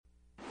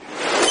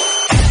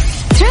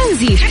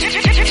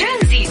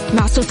ترانزيت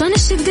مع سلطان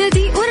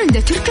الشدادي ورندا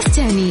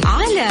تركستاني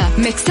على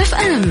ميكس اف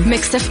ام.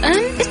 ميكس اف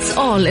ام it's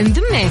all in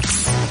the mix.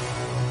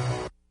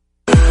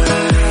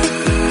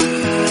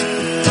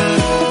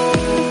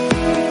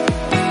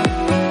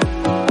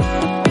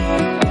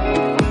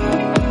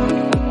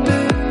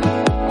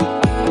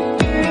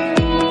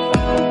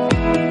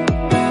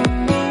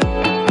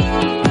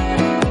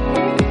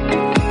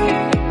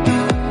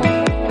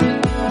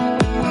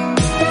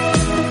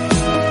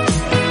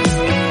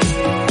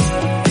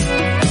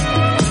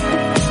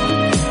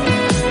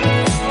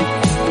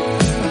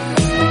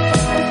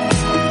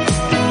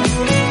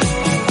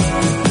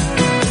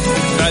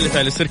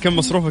 يصير كم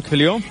مصروفك في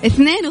اليوم؟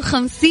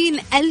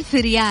 52,000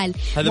 ريال.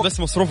 هذا بس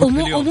مصروفك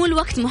في اليوم. ومو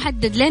الوقت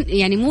محدد لين،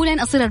 يعني مو لين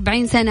أصير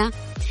 40 سنة،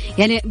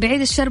 يعني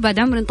بعيد الشر بعد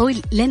عمر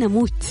طويل لين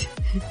أموت.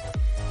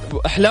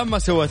 أحلام ما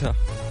سوتها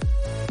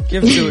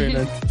كيف تسوين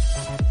أنت؟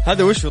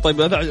 هذا وشو؟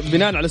 طيب هذا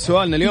بناء على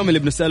سؤالنا اليوم اللي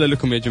بنسأله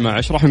لكم يا جماعة،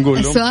 إيش راح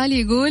نقول لهم؟ السؤال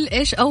يقول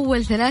إيش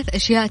أول 3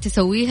 أشياء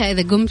تسويها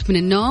إذا قمت من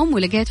النوم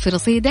ولقيت في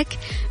رصيدك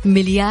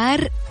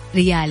مليار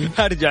ريال؟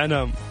 أرجع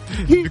أنام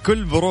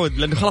بكل برود،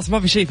 لأنه خلاص ما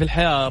في شيء في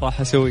الحياة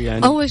راح أسوي.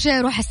 يعني أول شيء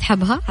أروح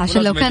أسحبها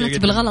عشان لو كانت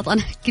بالغلط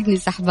أنا أكدني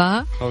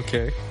سحبها.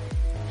 أوكي.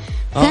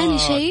 ثاني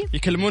شيء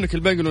يكلمونك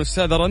البنك يقولون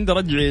أستاذة رندا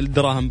رجعي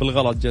الدراهم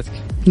بالغلط جتك.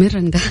 مين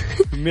رندا؟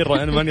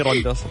 أنا ماني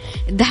رندا أصلا.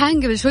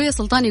 دحين قبل شوية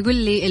سلطان يقول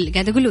لي،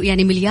 قاعد أقول له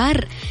يعني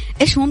مليار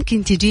إيش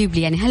ممكن تجيب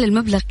لي؟ يعني هل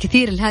المبلغ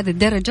كثير لهذه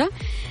الدرجة؟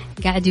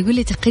 قاعد يقول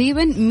لي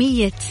تقريبا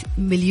 100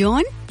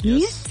 مليون.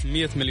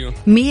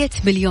 100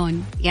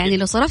 مليون. يعني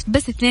لو صرفت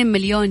بس 2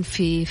 مليون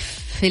في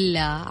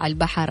على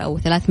البحر أو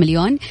 3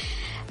 مليون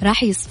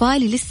راح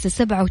يصفالي لسه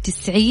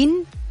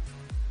 97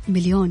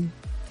 مليون.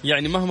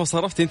 يعني مهما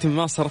صرفتي أنت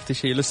ما صرفتي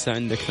شيء لسه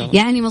عندك.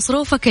 يعني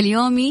مصروفك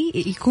اليومي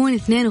يكون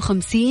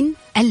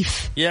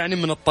 52,000. يعني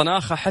من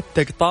الطناخة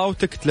حتى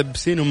قطاوتك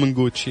تلبسينه من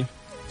جوتشي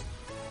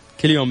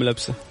كل يوم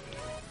لبسه.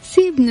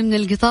 سيبنا من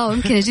القطاوة،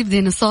 يمكن أجيب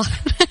ديناصور.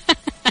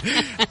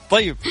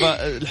 طيب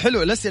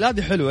الحلو الأسئلة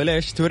هذه حلوة.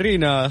 ليش؟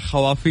 تورينا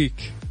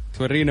خوافيك،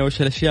 تورينا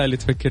وش الأشياء اللي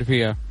تفكر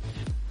فيها،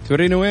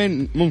 تورينا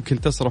وين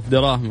ممكن تصرف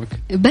دراهمك.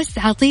 بس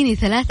عطيني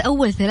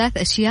أول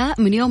 3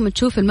 أشياء من يوم ما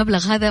تشوف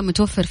المبلغ هذا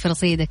متوفر في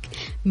رصيدك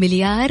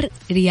مليار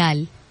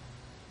ريال.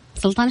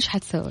 سلطان إيش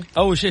حتسوي؟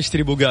 أول شيء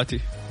اشتري بوغاتي.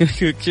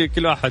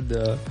 كل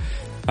واحد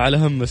على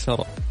هم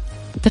سرى.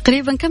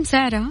 تقريبا كم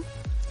سعرها؟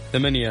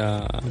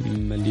 8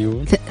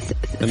 مليون.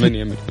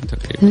 8 مليون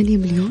تقريبا. 8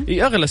 مليون.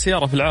 هي أغلى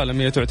سيارة في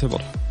العالم هي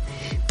تعتبر.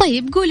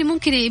 طيب قولي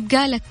ممكن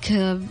يبقى لك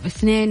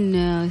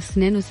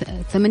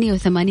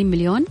 88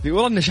 مليون.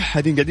 والله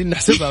شحادين قاعدين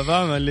نحسبها،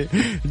 فاهمة اللي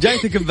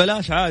جايتك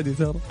ببلاش عادي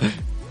ترى.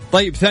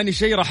 طيب ثاني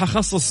شيء راح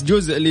أخصص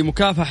جزء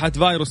لمكافحة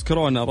فيروس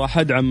كورونا، راح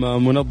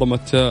أدعم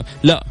منظمة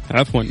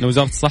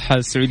وزارة الصحة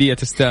السعودية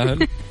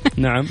تستاهل.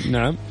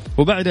 نعم.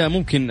 وبعدها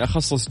ممكن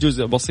أخصص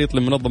جزء بسيط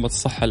لمنظمة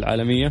الصحة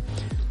العالمية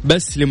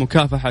بس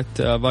لمكافحة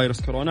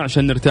فيروس كورونا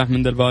عشان نرتاح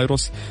من ذا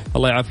الفيروس،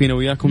 الله يعافينا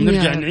وياكم،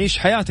 نرجع نعيش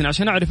حياتنا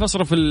عشان أعرف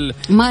أصرف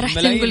ما راح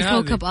تنقل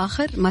كوكب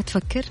آخر؟ ما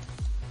تفكر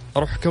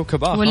أروح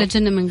كوكب آخر ولا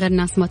جنة من غير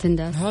ناس ما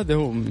تنداس؟ هذا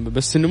هو.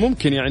 بس إنه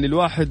ممكن يعني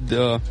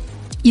الواحد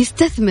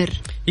يستثمر،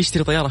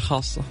 يشتري طيارة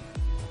خاصة.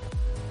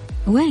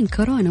 وين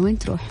كورونا وين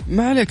تروح؟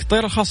 ما عليك،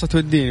 طيارة خاصة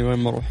توديني وين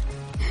ما أروح.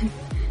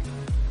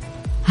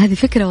 هذه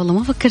فكرة والله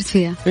ما فكرت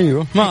فيها.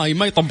 أيوة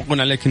ما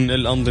يطبقون عليك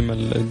الأنظمة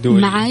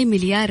الدولية. معاي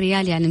مليار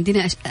ريال يعني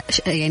مدينة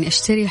يعني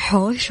أشتري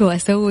حوش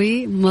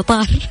وأسوي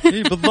مطار.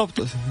 إيه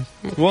بالضبط.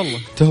 والله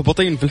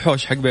تهبطين في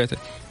الحوش حق بيتك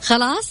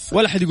خلاص،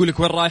 ولا حد يقولك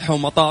وين رايحة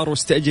ومطار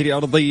واستأجري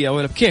أرضية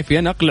ولا بكيفي.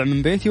 أنا أقلع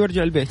من بيتي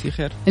وارجع لبيتي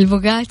خير.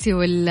 البوغاتي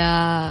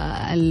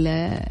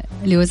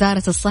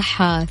لوزارة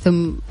الصحة،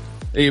 ثم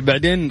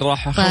بعدين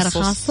راح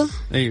أخصص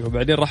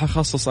بعدين راح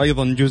أخصص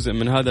أيضا جزء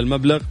من هذا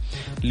المبلغ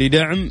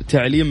لدعم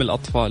تعليم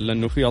الأطفال،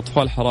 لأنه في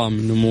أطفال حرام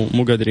إنه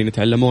مو قادرين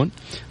يتعلمون،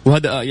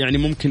 وهذا يعني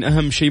ممكن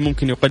أهم شيء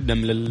ممكن يقدم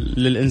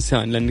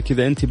للإنسان، لأن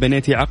كذا أنت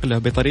بنيتي عقله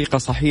بطريقة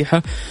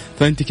صحيحة،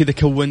 فأنت كذا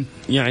كون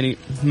يعني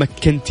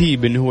مكنتيه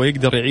بأنه هو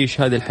يقدر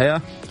يعيش هذه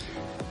الحياة.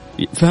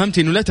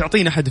 فهمتي إنه لا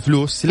تعطينا أحد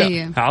فلوس،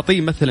 لا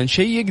أعطيه مثلا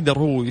شيء يقدر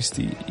هو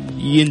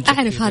ينجح.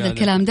 أعرف هذا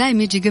الكلام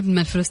دائما يجي قبل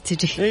ما الفلوس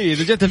تجي.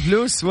 إذا جت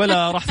الفلوس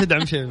ولا راح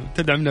تدعم شيء،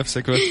 تدعم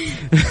نفسك بس.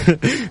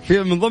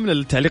 في من ضمن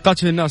التعليقات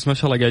في الناس ما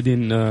شاء الله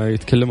قاعدين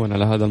يتكلمون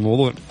على هذا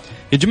الموضوع.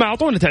 يا جماعة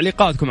أعطونا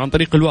تعليقاتكم عن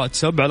طريق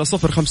الواتساب على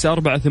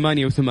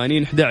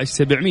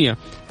 0548811700.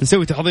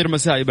 نسوي تحضير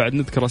مسائي بعد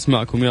نذكر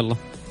أسماءكم. يلا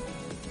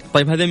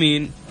طيب هذا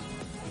مين؟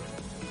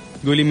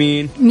 قولي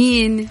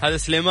مين؟ هذا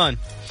سليمان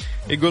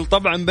يقول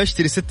طبعا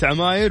بشتري 6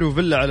 عماير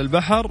وفيلا على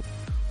البحر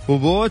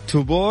وبوت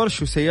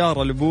وبورش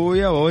وسيارة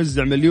لبويا،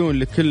 ووزع 1,000,000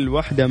 لكل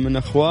واحدة من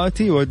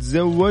أخواتي،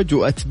 واتزوج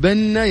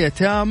وأتبنى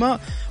يتامى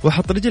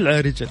وحط رجل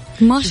على رجل.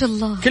 ما شاء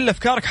الله، كل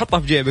أفكارك حطها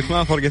في جيبك،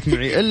 ما فرقت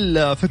معي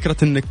إلا فكرة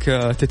أنك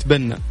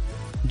تتبنى.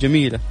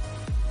 جميلة.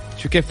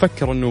 شو كيف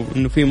فكر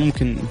أنه في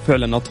ممكن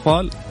فعلا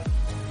أطفال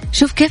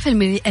شوف كيف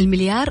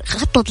المليار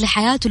خطط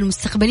لحياته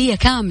المستقبلية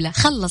كاملة،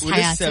 خلص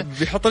حياته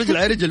بيحط رجل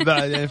على رجل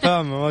بعد يعني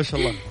فاهمة ما شاء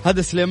الله.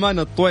 هذا سليمان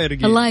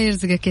الطويرقي. الله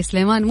يرزقك يا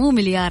سليمان، مو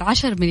مليار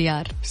 10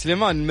 مليار.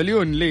 سليمان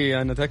مليون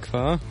لي أنا تكفى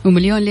ها؟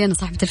 ومليون لي أنا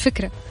صاحبة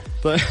الفكرة.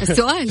 طيب.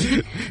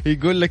 السؤال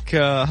يقول لك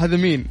هذا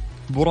مين؟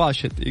 أبو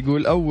راشد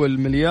يقول أول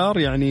مليار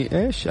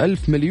يعني إيش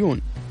 1000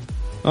 مليون.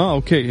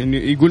 اوكي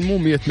يعني يقول مو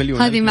 100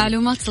 مليون. هذه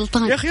معلومات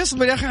سلطان. يا اخي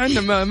اصبر يا اخي،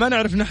 عندنا ما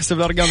نعرف نحسب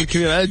الارقام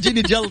الكبيره.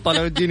 تجيني جلطه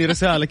لو تجيني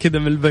رساله كذا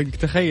من البنك،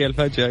 تخيل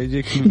فجاه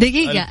يجيك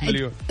دقيقه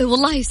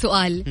والله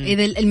سؤال.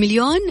 اذا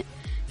المليون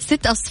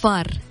 6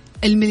 أصفار،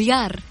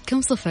 المليار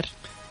كم صفر؟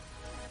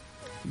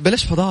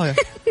 بلاش فضايح.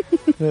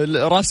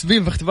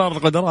 راسبين في اختبار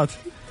القدرات.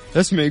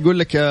 اسمع يقول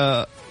لك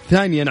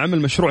ثانيا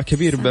عمل مشروع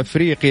كبير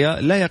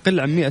بأفريقيا لا يقل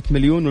عن 100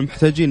 مليون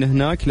والمحتاجين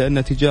هناك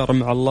لأن تجارة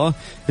مع الله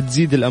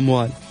تزيد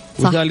الأموال.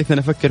 وثالثا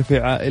أفكر في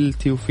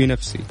عائلتي وفي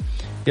نفسي.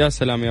 يا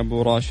سلام يا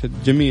أبو راشد،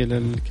 جميل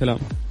الكلام.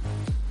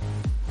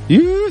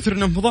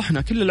 يثرنا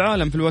فضحنا كل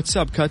العالم في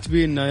الواتساب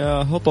كاتبين يا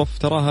هطف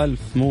تراها 1000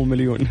 مو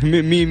مليون.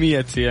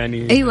 100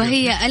 يعني. أيوة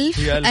هي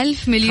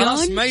 1000 مليون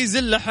خلاص ما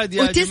يزل أحد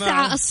يا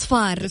جماعة. و9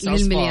 أصفار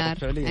للمليار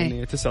فعليا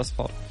يعني 9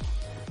 أصفار.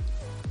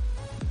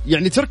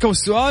 يعني تركوا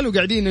السؤال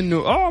وقاعدين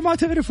إنه ما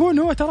تعرفون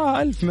هو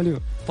تراها 1000 مليون.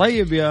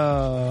 طيب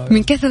يا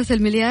من كثرة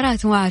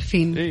المليارات مو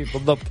عارفين. إيه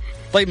بالضبط.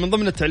 طيب من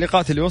ضمن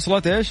التعليقات اللي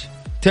وصلت إيش؟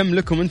 تم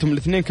لكم أنتم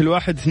الاثنين كل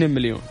واحد 2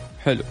 مليون.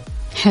 حلو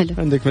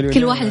عندك مليون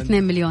كل واحد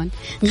 2 مليون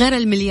غير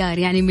المليار،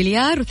 يعني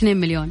مليار و2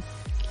 مليون.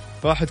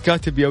 واحد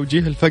كاتب يا وجيه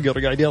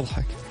الفقر قاعد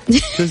يضحك.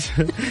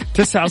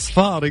 9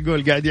 أصفار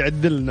يقول قاعد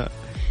يعدلنا.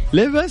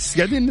 ليه بس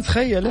قاعدين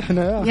نتخيل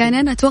إحنا يعني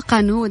أنا أتوقع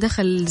أنه هو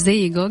دخل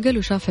زي جوجل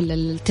وشاف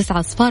 9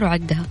 أصفار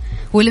وعدها.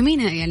 ولا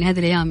مين يعني هذه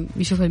الأيام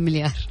يشوف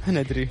المليار؟ أنا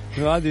أدري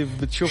هذه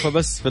بتشوفها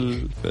بس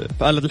في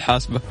آلة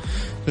الحاسبة،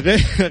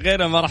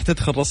 غيرها ما راح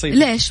تدخل رصيد.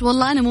 ليش؟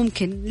 والله أنا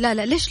ممكن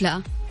لا ليش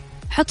لا؟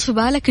 حط في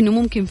بالك أنه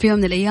ممكن في يوم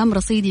من الأيام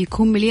رصيدي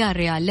يكون مليار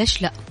ريال،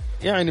 ليش لا؟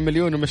 يعني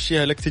مليون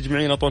ومشيها لك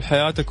تجمعين طول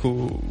حياتك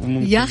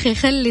وممكن. يا أخي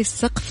خلي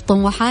السقف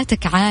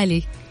طموحاتك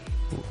عالي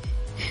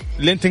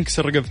لين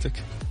تنكسر رقبتك،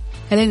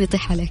 لين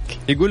يطيح عليك.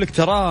 يقول لك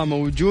تراها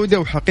موجودة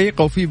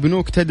وحقيقة، وفي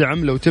بنوك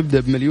تدعم لو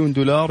تبدأ ب1,000,000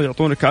 دولار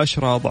يعطونك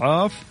 10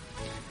 أضعاف.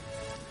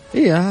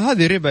 إيه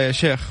هذه ربا يا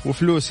شيخ،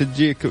 وفلوس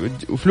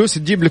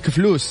تجيب لك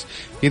فلوس.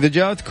 إذا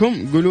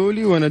جاتكم قولوا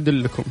لي وأنا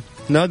أدلكم.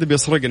 هذا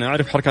بيسرقنا،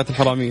 أعرف حركات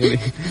الحرامية دي.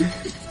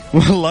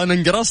 والله أنا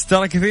انقرصت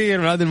ترى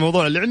كثير من هذا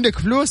الموضوع. اللي عندك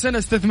فلوس أنا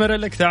استثمر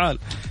لك، تعال.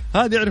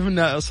 هذا يعرف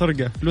إنها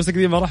سرقة، فلوسك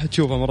دي ما راح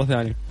تشوفها مرة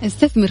ثانية.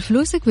 استثمر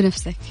فلوسك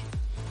بنفسك.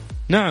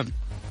 نعم،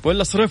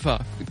 ولا صرفها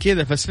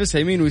كذا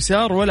فسفسها يمين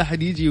ويسار ولا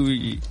حد يجي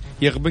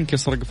ويغبنك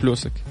يسرق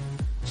فلوسك.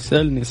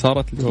 سألني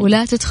صارت لي.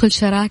 ولا تدخل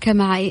شراكة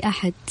مع أي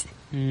أحد.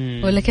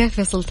 ولا كيف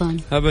يا سلطان؟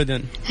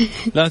 أبدا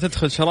لا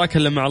تدخل شراكة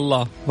إلا مع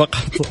الله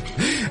فقط.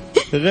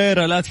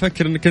 غيره لا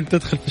تفكر انك انت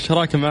تدخل في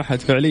شراكه مع احد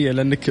فعليا،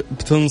 لانك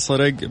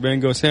بتنسرق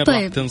بين قوسين.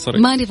 طيب راح تنسرق.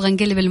 ما نبغى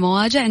نقلب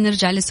المواجع،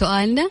 نرجع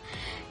لسؤالنا.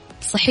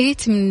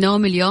 صحيت من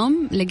النوم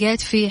اليوم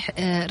لقيت في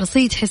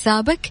رصيد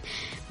حسابك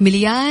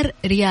مليار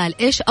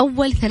ريال، ايش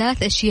اول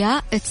 3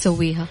 أشياء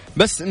تسويها؟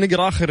 بس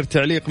نقرا اخر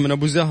تعليق من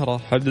ابو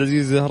زهره عبد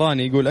العزيز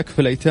الزهراني، يقول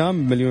اكفل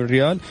ايتام ب1,000,000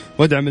 ريال،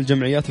 وادعم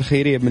الجمعيات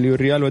الخيريه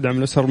ب1,000,000 ريال، وادعم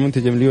الاسر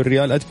المنتجه ب1,000,000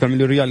 ريال، ادفع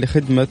 1,000,000 ريال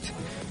لخدمه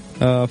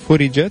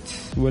فوريجت،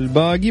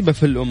 والباقي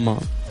بفل امها.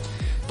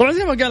 طبعا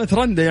زي ما قالت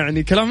رندا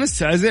يعني كلام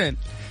الساعة زين،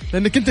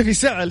 لأنك أنت في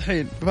ساعة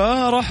الحين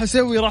راح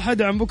أسوي راح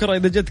أدعم بكرة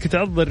إذا جدك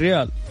تعض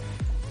الريال.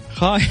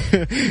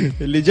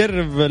 اللي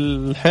يجرب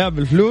الحياة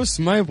بالفلوس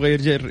ما يبغى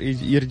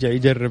يرجع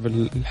يجرب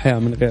الحياة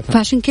من غيرها،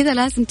 فعشان كذا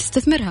لازم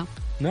تستثمرها.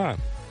 نعم.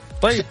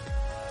 طيب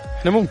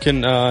احنا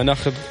ممكن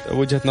ناخذ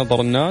وجهة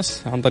نظر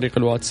الناس عن طريق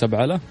الواتساب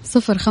على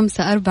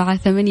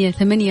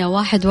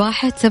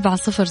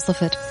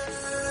 0548811700.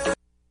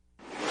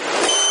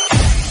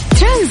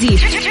 ترانزيت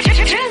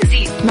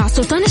مع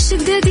سلطان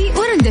الشدادي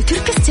ورندا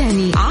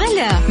تركستاني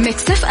على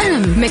ميكس اف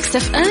ام. ميكس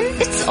اف ام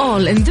it's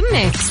all in the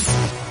mix.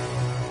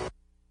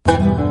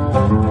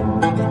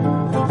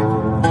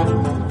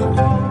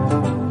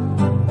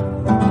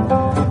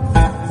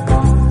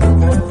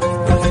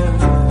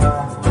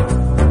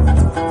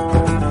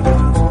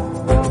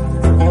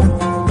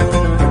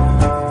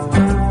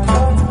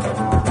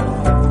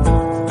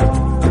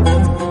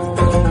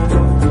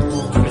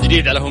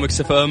 على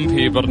ميكس اف ام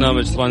في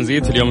برنامج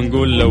ترانزيت. اليوم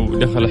نقول لو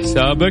دخل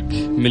حسابك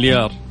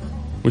مليار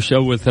وش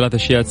أول 3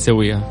 أشياء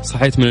تسويها؟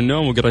 صحيت من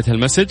النوم وقريت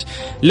هالمسج،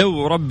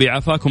 لو ربي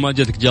عافاك وما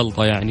جاتك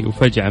جلطة يعني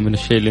وفجعة من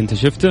الشيء اللي انت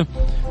شفته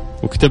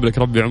وكتب لك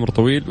ربي عمر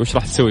طويل، وش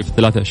راح تسوي في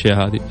 3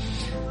 أشياء هذه؟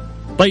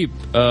 طيب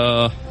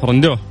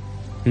رندوه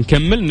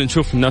نكمل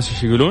نشوف الناس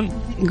وش يقولون.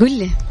 قل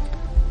لي.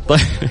 طيب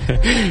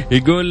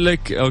يقول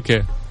لك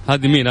أوكي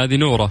هذه مين؟ هذه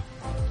نورة.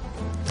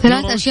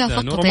 3 أشياء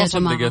فقط يا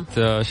جماعة. نورة ما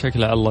صدقت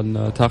شكلها على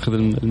أن تأخذ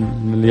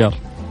المليار.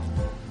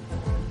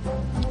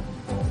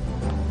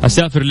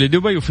 أسافر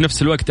لدبي وفي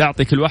نفس الوقت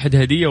أعطي كل واحد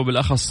هدية،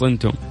 وبالأخص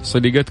أنتم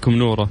صديقتكم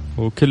نورة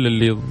وكل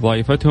اللي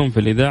ضايفتهم في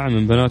الإذاعة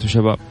من بنات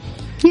وشباب.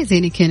 يا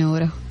زينك يا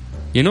نورة.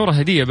 يا نورة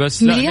هدية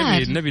بس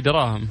مليار. لا نبي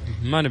دراهم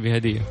ما نبي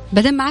هدية.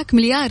 بدل معك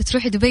مليار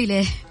تروحي دبي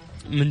ليه؟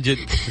 من جد.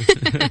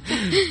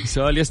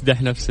 سؤال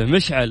يسدح نفسه.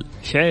 مشعل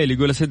شعيل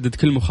يقول أسدد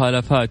كل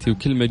مخالفاتي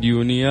وكل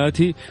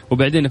مديونياتي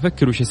وبعدين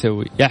أفكر وش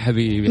أسوي. يا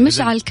حبيبي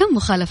مشعل كم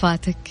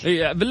مخالفاتك؟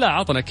 إيه بالله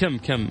عطنا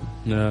كم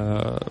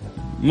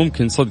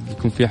ممكن صدق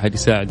يكون في أحد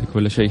يساعدك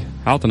ولا شيء.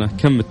 عطنا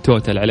كم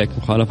التوتال عليك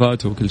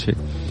مخالفات وكل شيء.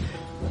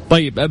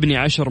 طيب أبني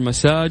 10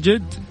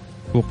 مساجد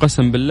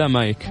وقسم بالله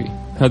ما يكفي.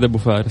 هذا أبو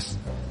فارس.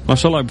 ما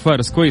شاء الله أبو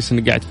فارس كويس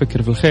إنك قاعد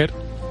تفكر في الخير،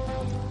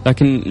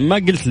 لكن ما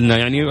قلت لنا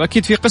يعني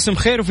أكيد في قسم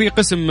خير وفي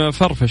قسم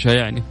فرفشة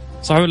يعني،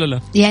 صح ولا لا؟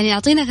 يعني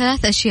أعطينا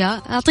 3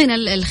 أشياء. أعطينا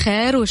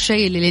الخير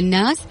والشيء اللي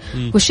للناس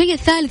والشيء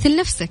الثالث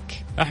لنفسك.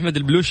 أحمد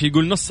البلوشي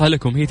يقول نصها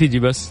لكم هي تيجي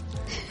بس.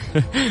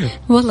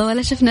 والله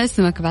ولا شفنا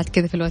اسمك بعد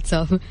كذا في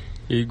الواتساب.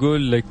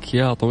 يقول لك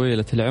يا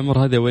طويلة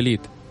العمر هذا وليد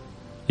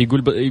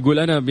يقول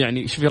أنا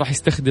يعني شوفي راح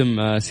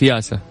يستخدم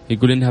سياسة،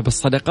 يقول إنها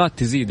بالصدقات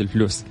تزيد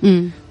الفلوس.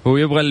 هو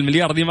يبغى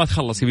المليار دي ما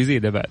تخلص يبي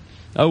يزيدها بعد.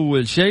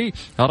 أول شيء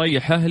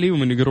أريح أهلي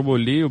ومن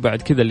يقربون لي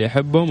وبعد كذا اللي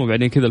أحبهم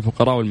وبعدين كذا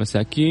الفقراء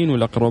والمساكين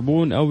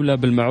والأقربون أولى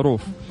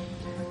بالمعروف.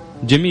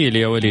 جميل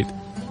يا وليد.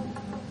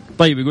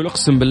 طيب يقول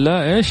أقسم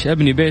بالله إيش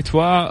أبني بيت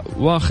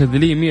واخذ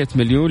لي 100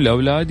 مليون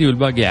لأولادي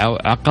والباقي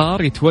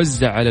عقار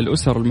يتوزع على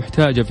الأسر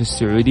المحتاجة في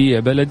السعودية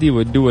بلدي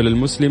والدول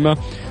المسلمة،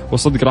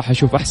 وصدق راح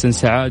أشوف أحسن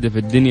سعادة في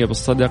الدنيا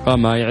بالصدقة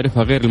ما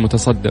يعرفها غير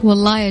المتصدق.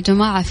 والله يا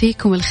جماعة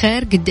فيكم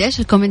الخير قد إيش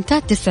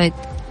الكومنتات تسعد.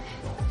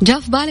 جاء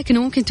في بالك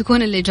إنه ممكن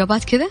تكون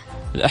الإجابات كذا؟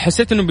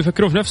 حسيت إنهم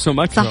بيفكرون في نفسهم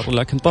أكثر صح.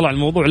 لكن طلع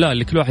الموضوع لا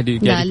اللي كل واحد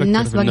قاعد يفكر في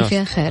الناس باقي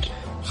فيها خير.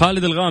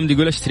 خالد الغامدي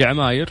يقول أشتري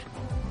عماير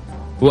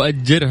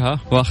وأجرها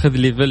وأخذ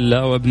لي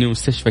فيلا وأبني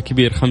مستشفى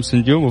كبير 5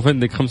 نجوم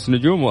وفندق 5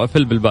 نجوم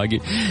وأفل بالباقي.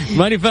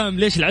 ماني فاهم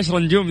ليش 10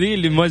 نجوم ذي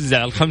اللي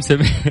موزع 5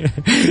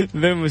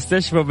 بين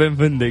مستشفى وبين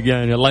فندق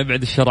يعني. الله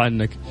يبعد الشر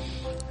عنك.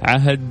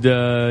 عهد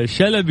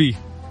شلبي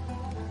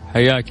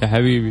حياك يا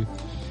حبيبي.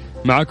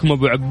 معكم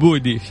أبو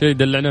عبودي شيء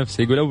يدلع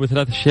نفسه يقول أول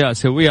 3 أشياء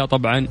أسويها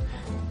طبعا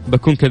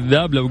بكون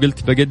كذاب لو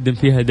قلت بقدم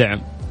فيها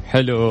دعم.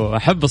 حلو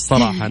أحب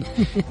الصراحة.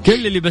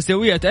 كل اللي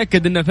بسويه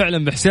أتأكد إنه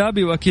فعلا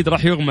بحسابي وأكيد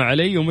راح يغمى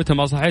علي ومتى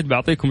ما صحيت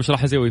بعطيكم مش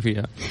راح أسوي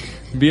فيها.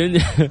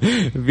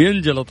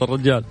 بينجلط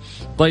الرجال.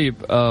 طيب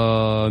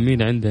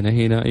مين عندنا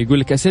هنا يقول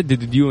لك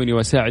أسدد ديوني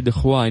وأساعد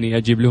إخواني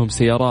أجيب لهم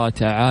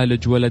سيارات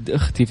أعالج ولد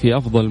أختي في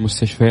أفضل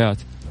المستشفيات.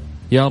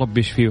 يا رب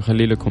يشفيه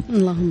ويخلي لكم.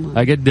 اللهم.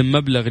 أقدم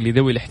مبلغ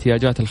لذوي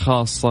الاحتياجات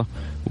الخاصة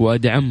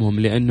وأدعمهم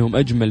لأنهم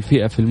أجمل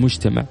فئة في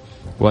المجتمع،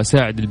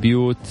 وأساعد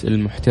البيوت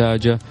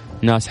المحتاجة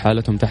ناس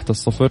حالتهم تحت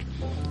الصفر،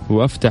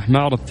 وأفتح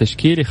معرض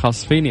تشكيلي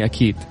خاص فيني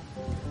أكيد،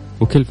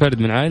 وكل فرد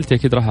من عائلتي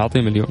أكيد راح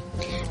أعطيه 1,000,000.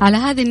 على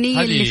هذه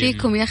النية اللي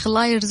فيكم يا أخي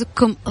الله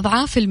يرزقكم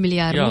أضعاف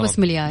المليار مو بس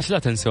مليار. مش لا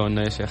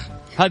تنسونا يا شيخ.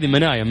 هذه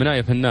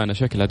منايا فنانة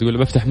شكلها تقول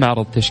بفتح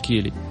معرض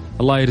تشكيلي.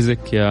 الله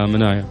يرزقك يا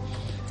منايا.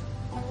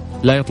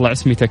 لا يطلع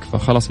اسمي تكفى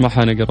خلاص ما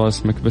حنقرأ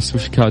اسمك بس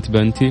وش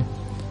كاتبة أنتي؟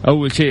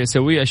 أول شيء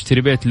أسويه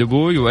أشتري بيت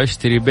لأبوي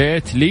وأشتري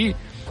بيت لي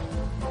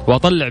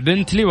وأطلع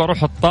بنت لي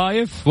وأروح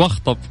الطائف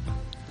وأخطب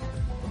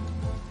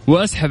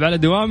وأسحب على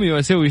دوامي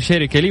وأسوي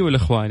شركة لي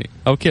والإخواني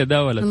أو كذا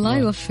ولد. الله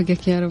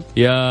يوفقك يا رب.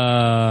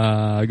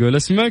 يا أقول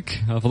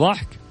اسمك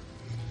أفضحك.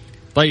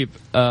 طيب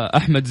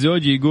أحمد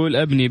زوجي يقول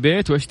أبني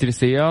بيت وأشتري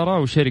سيارة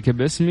وشركة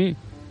باسمي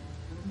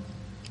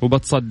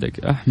وبتصدق.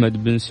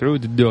 أحمد بن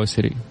سعود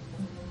الدوسري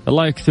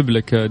الله يكتب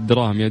لك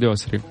الدراهم يا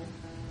دوسري.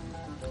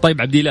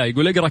 طيب عبد الله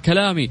يقول اقرأ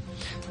كلامي.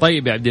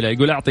 طيب يا عبد الله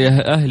يقول أعطي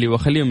أهلي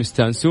وأخليهم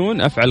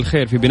يستانسون، أفعل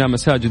الخير في بناء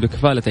مساجد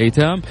وكفالة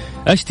أيتام،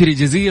 أشتري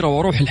جزيرة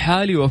وأروح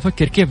لحالي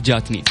وأفكر كيف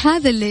جاتني.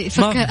 هذا اللي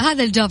فكر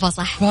هذا اللي جابها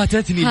صح.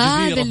 فاتتني جزيرة.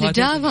 هذا اللي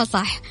جابها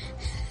صح.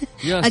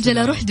 أجل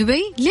أروح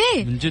دبي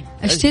ليه؟ من جد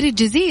أشتري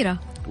جزيرة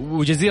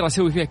وجزيرة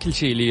أسوي فيها كل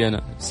شيء لي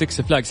أنا.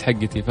 6 فلاجز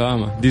حقتي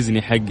فاهمة،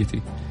 ديزني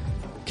حقتي،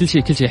 كل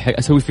شيء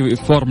أسوي في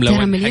فورمولا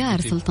 1 ترى مليار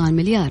حقتي. سلطان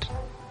مليار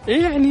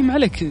يعني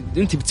معلك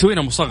أنت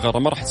بتسوينا مصغرة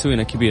ما راح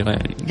تسوينا كبيرة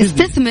يعني.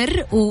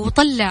 استثمر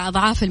وطلع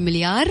أضعاف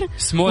المليار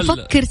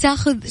وفكر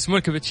تاخذ سمول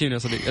كابتشينو يا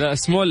صديق. لا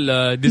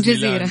سمول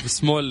ديزني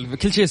سمول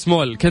كل شيء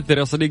سمول كثر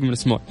يا صديق من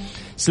سمول.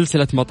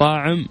 سلسلة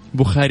مطاعم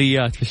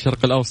بخاريات في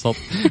الشرق الأوسط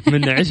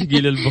من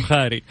عشقي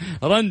للبخاري.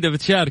 رندا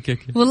بتشاركك.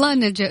 والله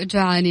أنا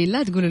جوعانين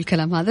لا تقولوا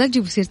الكلام هذا لا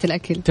تجيبوا سيرة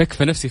الأكل.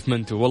 تكفى نفسي في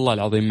منتو والله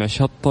العظيم مع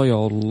شطة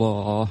يا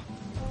الله.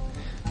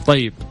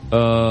 طيب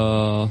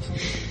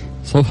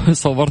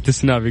صورت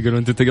سناب يقولون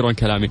أنتوا تقرون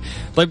كلامي.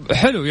 طيب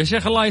حلو يا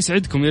شيخ الله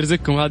يسعدكم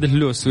ويرزقكم هذه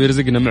الفلوس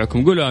ويرزقنا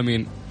معكم. قولوا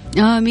آمين.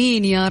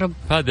 آمين يا رب.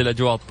 هذه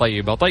الأجواء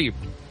الطيبة. طيب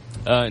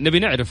نبي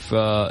نعرف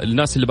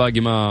الناس اللي باقي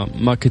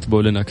ما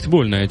كتبوا لنا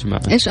اكتبوا لنا يا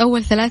جماعة. إيش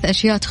أول 3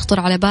 أشياء تخطر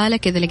على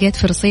بالك إذا لقيت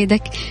في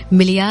رصيدك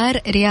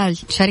مليار ريال؟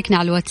 شاركنا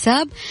على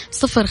الواتساب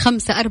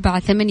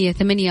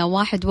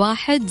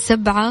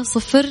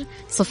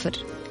 0548811700.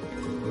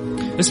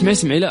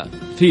 اسمعي لا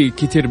في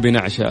كتير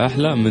بنعشة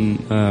أحلى من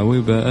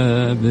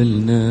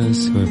وبقابل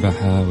ناس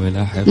وبحاول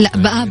أحب. لا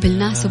بقابل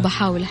ناس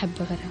وبحاول أحب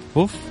غيرها.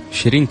 أوف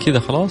شيرين كذا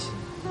خلاص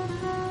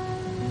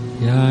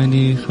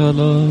يعني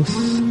خلاص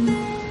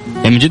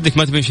يعني من جدك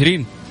ما تبين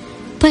شيرين.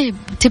 طيب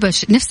تبى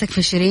نفسك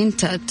في شيرين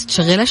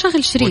تشغلها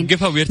شغل شيرين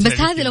بس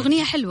هذه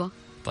الأغنية حلوة.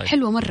 طيب.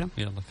 حلوة مرة.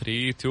 يلا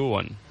 3 2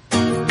 1.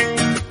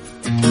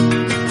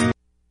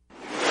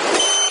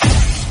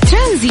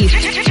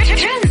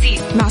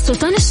 ترانزيت مع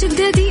سلطان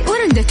الشدادي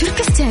ورندا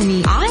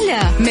تركستاني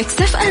على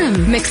ميكس اف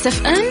ام. ميكس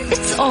اف ام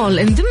it's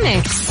all in the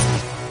mix.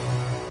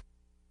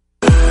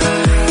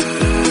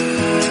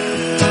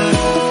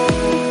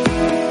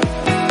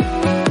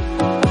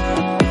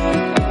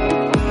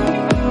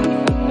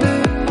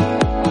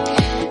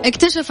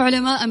 اكتشف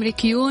علماء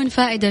أمريكيون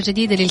فائدة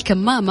جديدة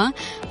للكمامة،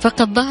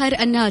 فقد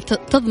ظهر أنها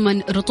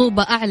تضمن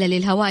رطوبة أعلى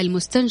للهواء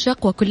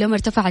المستنشق، وكلما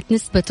ارتفعت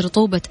نسبة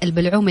رطوبة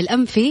البلعوم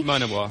الأنفي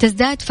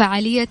تزداد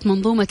فعالية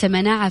منظومة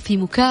المناعة في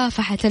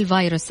مكافحة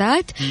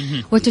الفيروسات.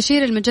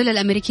 وتشير المجلة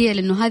الأمريكية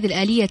لأنه هذه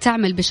الآلية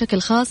تعمل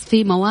بشكل خاص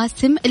في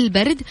مواسم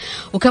البرد،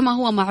 وكما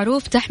هو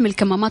معروف تحمي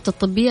الكمامات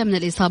الطبية من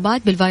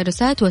الإصابات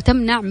بالفيروسات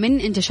وتمنع من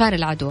انتشار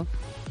العدوى.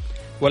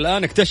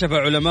 والآن اكتشف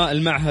علماء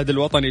المعهد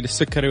الوطني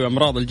للسكري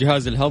وأمراض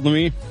الجهاز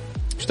الهضمي،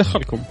 ايش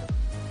دخلكم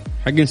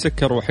حقين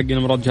سكر وحقين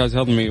أمراض جهاز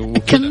هضمي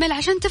كمل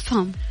عشان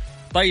تفهم.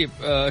 طيب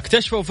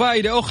اكتشفوا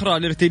فائدة أخرى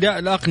لارتداء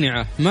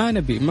الأقنعة. ما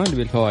نبي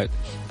الفوائد.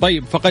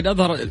 طيب فقد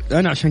أظهر،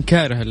 أنا عشان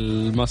كاره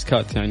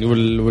الماسكات يعني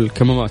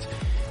والكمامات،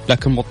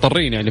 لكن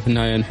مضطرين يعني في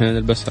النهاية نحن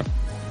نلبسها.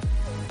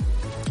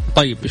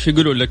 طيب ايش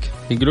يقولوا لك؟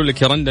 يقولوا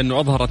لك يا رندا انه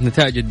اظهرت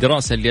نتائج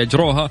الدراسه اللي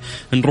اجروها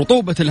ان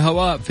رطوبه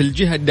الهواء في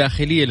الجهه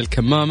الداخليه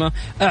للكمامه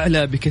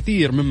اعلى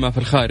بكثير مما في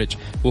الخارج،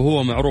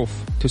 وهو معروف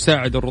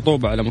تساعد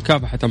الرطوبه على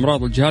مكافحه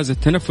امراض الجهاز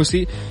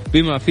التنفسي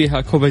بما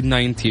فيها كوفيد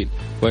 19.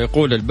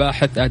 ويقول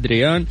الباحث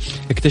أدريان: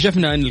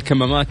 اكتشفنا ان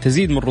الكمامات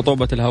تزيد من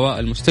رطوبه الهواء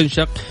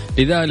المستنشق،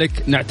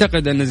 لذلك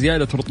نعتقد ان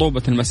زياده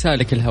رطوبه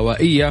المسالك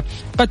الهوائيه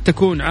قد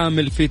تكون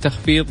عامل في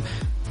تخفيض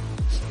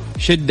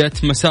شدة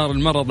مسار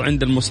المرض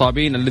عند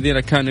المصابين الذين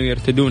كانوا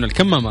يرتدون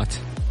الكمامات.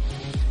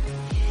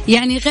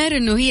 يعني غير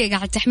انه هي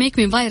قاعد تحميك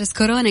من فيروس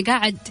كورونا،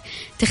 قاعد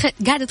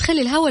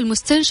تخلي الهواء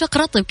المستنشق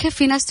رطب. كيف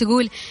في ناس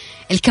تقول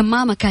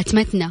الكمامة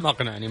كاتمتنا؟ ما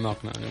أقنعني.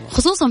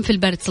 خصوصا في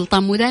البرد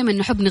سلطان، مو دائما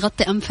نحب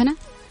نغطي أنفنا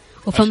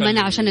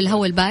وفمنا عشان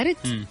الهواء البارد.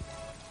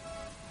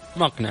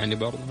 ما أقنعني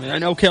برضو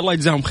يعني. أوكي الله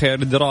يجزاهم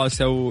خير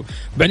الدراسة،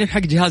 وبعدين حق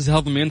جهاز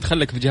هضمي أنت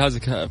خلك في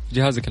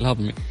جهازك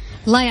الهضمي.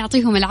 الله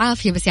يعطيهم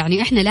العافية. بس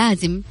يعني إحنا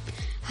لازم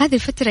هذه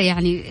الفترة،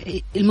 يعني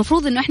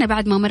المفروض إنه إحنا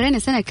بعد ما مرينا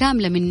سنة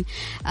كاملة من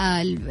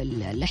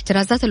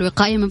الاحترازات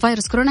الوقائية من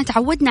فيروس كورونا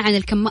تعودنا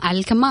على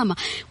الكمامة.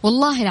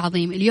 والله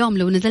العظيم اليوم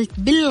لو نزلت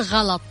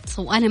بالغلط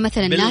وأنا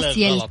مثلا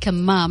ناسية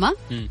الكمامة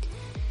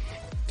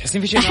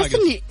تحسين في شيء ناقص.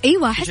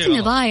 أحس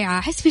إني ضايعة،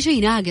 أحس في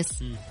شيء ناقص.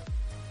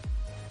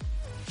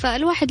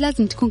 فالواحد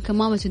لازم تكون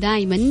كمامته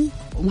دائما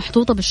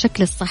ومحطوطة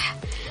بالشكل الصح،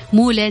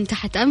 مو لين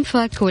تحت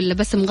أنفك ولا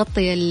بس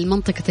مغطية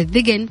منطقة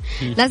الذقن.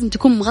 لازم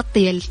تكون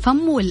مغطية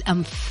الفم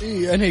والأنف.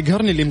 أنا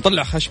يقهرني اللي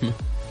مطلع خشمه.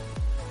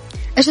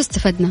 إيش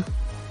استفدنا؟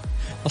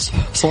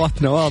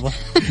 صوتنا واضح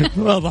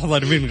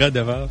ضاربين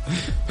غدا.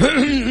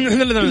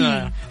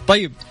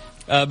 طيب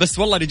بس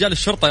والله رجال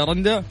الشرطة يا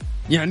رندا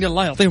يعني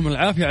الله يعطيهم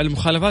العافية على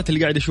المخالفات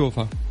اللي قاعد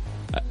أشوفها.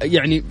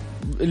 يعني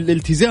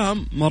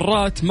الالتزام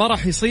مرات ما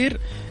راح يصير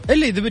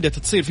إلا إذا بدأت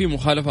تصير فيه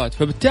مخالفات،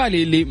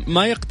 فبالتالي اللي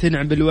ما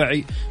يقتنع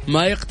بالوعي،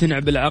 ما يقتنع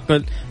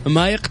بالعقل،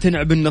 ما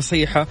يقتنع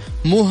بالنصيحة،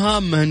 مو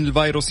هامه أن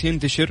الفيروس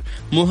ينتشر،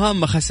 مو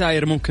هامه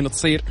خسائر ممكن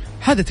تصير،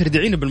 هذا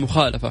تردعينه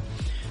بالمخالفة.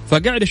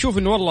 فقاعد أشوف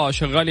إنه والله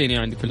شغالين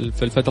يعني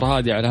في الفترة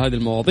هذه على هذه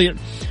المواضيع.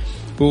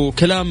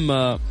 وكلام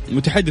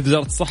متحدث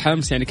وزارة الصحة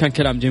أمس يعني كان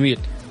كلام جميل،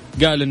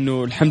 قال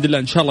إنه الحمد لله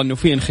إن شاء الله إنه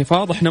في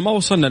انخفاض، إحنا ما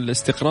وصلنا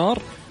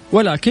للاستقرار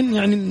ولكن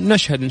يعني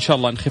نشهد إن شاء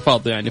الله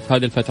انخفاض يعني في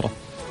هذه الفترة.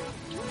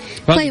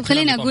 طيب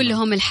خلينا أقول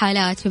لهم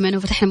الحالات بما أنه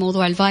فتحنا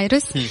موضوع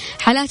الفيروس.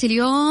 حالات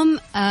اليوم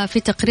في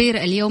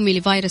تقرير اليومي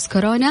لفيروس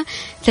كورونا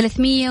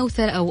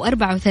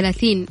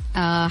 334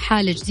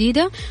 حالة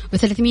جديدة،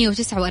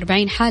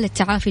 و349 حالة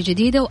تعافي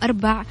جديدة،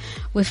 و4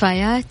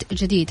 وفيات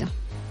جديدة.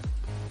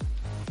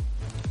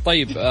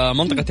 طيب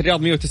منطقة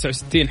الرياض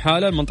 169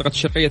 حالة، المنطقة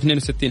الشرقية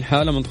 62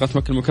 حالة، منطقة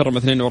مكة المكرمة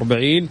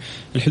 42،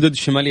 الحدود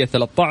الشمالية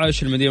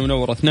 13، المدينة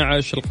المنورة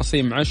 12،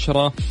 القصيم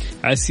 10،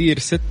 عسير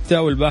 6،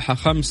 والباحة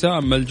 5،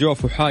 أما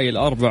الجوف وحايل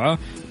 4،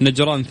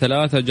 نجران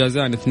 3،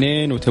 جازان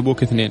 2،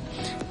 وتبوك 2.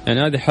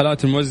 يعني هذه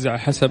حالات الموزعة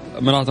حسب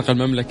مناطق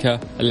المملكة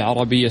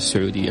العربية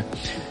السعودية.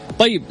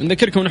 طيب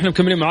نذكركم نحن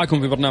مكملين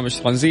معاكم في برنامج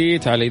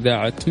ترانزيت على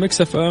إذاعة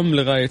ميكس اف ام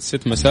لغاية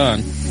 6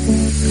 مساء.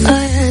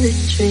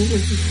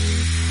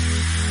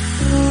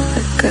 I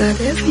got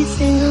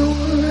everything I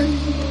want,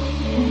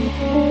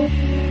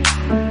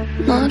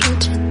 not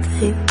what you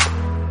think.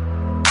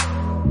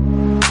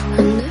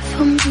 And if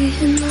I'm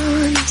being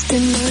honest,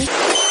 then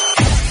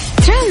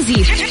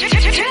ترانزيت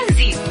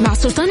مع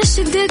سلطان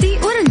الشدادي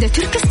ورندا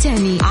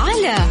تركستاني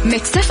على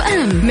ميكس اف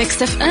ام.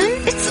 ميكس اف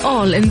ام it's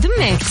all in the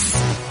mix.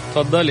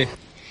 تفضلي.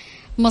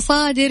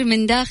 مصادر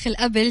من داخل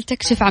أبل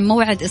تكشف عن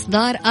موعد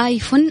إصدار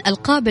آيفون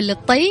القابل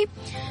للطي،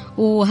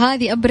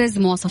 وهذه أبرز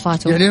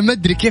مواصفاته. يعني ما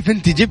أدري كيف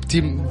أنت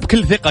جبتي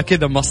بكل ثقة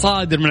كذا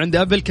مصادر من عند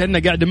أبل كأنه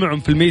قاعدة معهم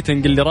في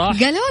الميتنج اللي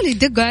راح. قالوا لي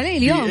دقوا علي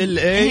اليوم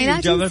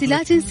يعني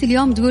لا تنسي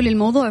اليوم تقول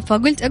الموضوع.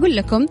 فقلت أقول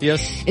لكم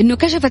إنه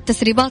كشفت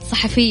تسريبات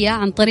صحفية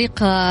عن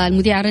طريق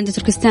المذيعة رندة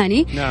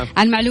تركستاني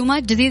عن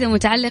معلومات جديدة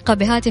متعلقة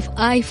بهاتف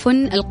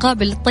آيفون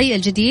القابل للطي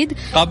الجديد.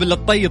 قابل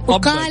للطي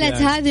وقالت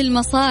يعني هذه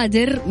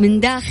المصادر من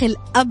داخل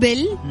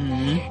أبل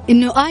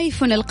إنه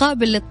آيفون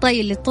القابل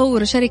للطي اللي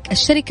تطور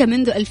الشركة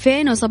منذ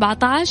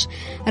 2017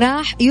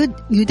 راح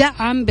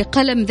يدعم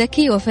بقلم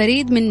ذكي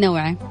وفريد من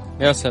نوعه.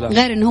 يا سلام.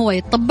 غير إنه هو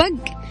يتطبق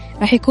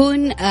راح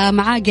يكون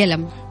معاه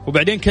قلم.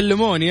 وبعدين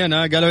كلموني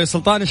أنا قالوا يا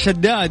سلطان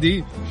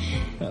الشدادي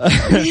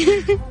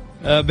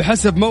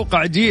بحسب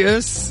موقع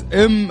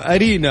GSM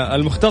أرينا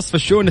المختص في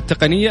الشؤون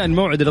التقنية أن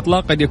موعد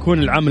الإطلاق قد يكون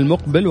العام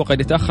المقبل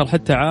وقد يتأخر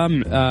حتى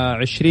عام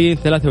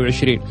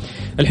 2023.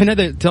 الحين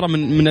هذا ترى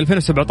من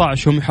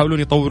 2017 هم يحاولون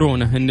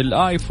يطورونه إن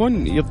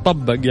الآيفون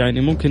يتطبق،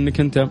 يعني ممكن إنك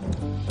أنت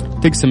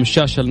تقسم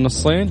الشاشة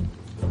لنصين.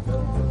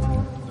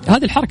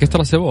 هذه الحركة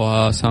ترى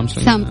سووها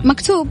سامسونج.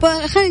 مكتوب.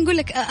 خلينا نقول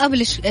لك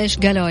أبل إيش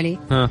قالوا لي.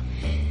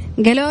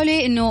 قالوا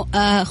لي إنه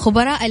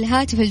خبراء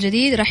الهاتف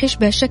الجديد راح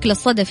يشبه الشكل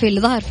الصدفي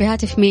اللي ظهر في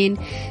هاتف مين؟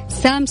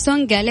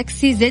 سامسونج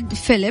جالكسي زد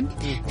فليب،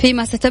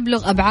 فيما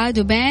ستبلغ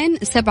أبعاده بين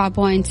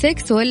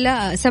 7.6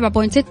 ولا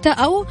 7.6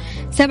 أو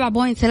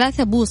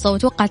 7.3 بوصة.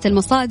 وتوقعت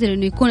المصادر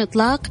إنه يكون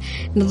إطلاق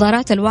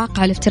نظارات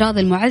الواقع الافتراضي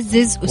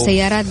المعزز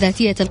وسيارات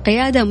ذاتية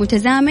القيادة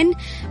متزامن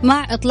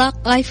مع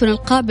إطلاق آيفون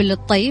القابل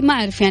للطي. ما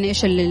أعرف يعني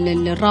إيش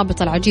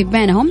الرابط العجيب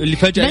بينهم اللي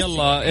فجأة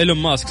يلا إيلون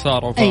ماسك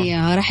صاروا.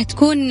 أيوة راح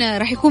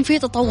يكون في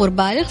تطور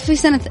بالغ في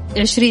سنة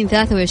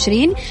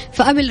 2023.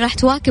 فأبل راح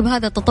تواكب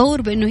هذا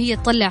التطور بأنه هي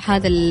تطلع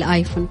هذا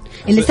الآيفون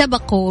اللي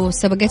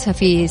سبقتها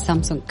في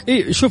سامسونج.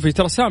 إيه شوفي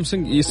ترى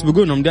سامسونج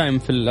يسبقونهم دائما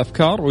في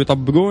الأفكار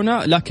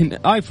ويطبقونها، لكن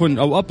آيفون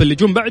أو أبل اللي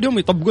جون بعدهم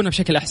يطبقونها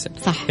بشكل أحسن.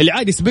 صح. اللي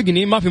عادي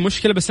يسبقني ما في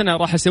مشكلة، بس أنا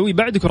راح أسويه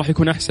بعدك وراح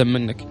يكون أحسن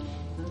منك.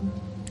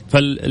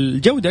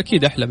 فالجودة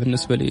أكيد أحلى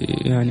بالنسبة لي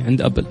يعني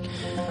عند أبل.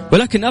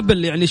 ولكن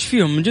أبل يعني إيش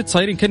فيهم من جد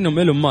صايرين كأنهم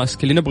إيلون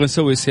ماسك اللي نبغى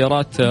نسوي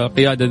سيارات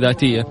قيادة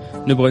ذاتية،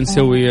 نبغى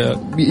نسوي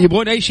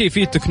يبغون أي شيء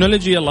فيه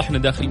تكنولوجيا يلا إحنا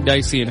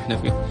دايسين إحنا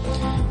فيه.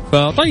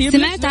 فطيب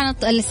سمعت عن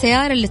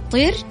السيارة اللي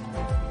تطير؟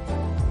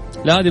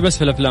 لا هذه بس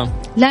في الأفلام.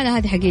 لا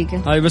هذه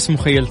حقيقة. هذه بس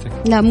مخيلتك.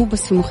 لا مو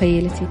بس في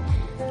مخيلتي،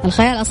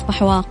 الخيال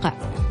أصبح واقع.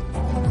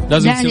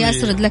 لازم يعني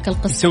أسرد لك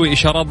القصة. نسوي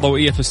إشارات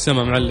ضوئية في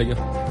السماء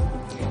معلقة.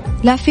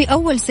 لا في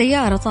أول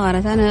سيارة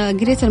طارت، أنا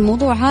قريت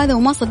الموضوع هذا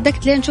وما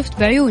صدقت لين شفت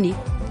بعيوني.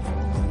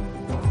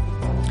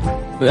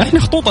 احنا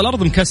خطوط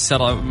الأرض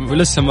مكسرة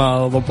ولسه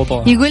ما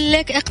ضبطوها. يقول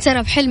لك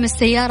اقترب حلم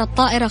السيارة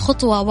الطائرة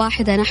خطوة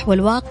واحدة نحو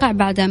الواقع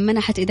بعد أن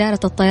منحت إدارة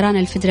الطيران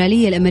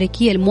الفيدرالية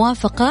الأمريكية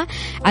الموافقة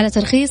على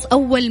ترخيص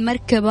أول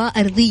مركبة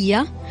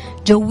أرضية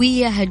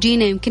جوية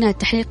هجينة يمكنها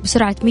التحليق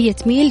بسرعة 100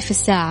 ميل في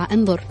الساعة.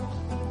 انظر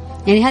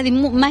يعني هذه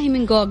ما هي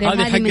من جوجل،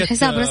 هذه من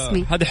حساب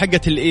رسمي. هذه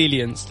حقة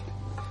الإيليانز.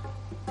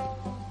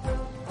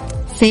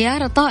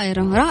 سيارة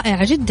طائرة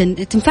رائعة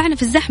جدا تنفعنا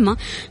في الزحمة،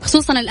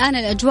 خصوصا الآن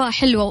الأجواء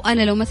حلوة،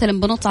 وأنا لو مثلا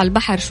بنط على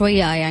البحر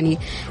شوية يعني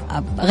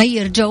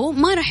أغير جو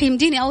ما راح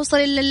يمديني أوصل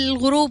إلا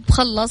الغروب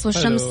خلص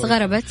والشمس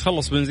غربت،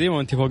 خلص بنزين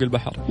وأنت فوق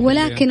البحر.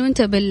 ولكن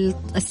وأنت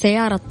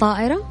بالسيارة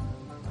الطائرة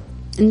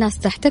الناس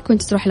تحتك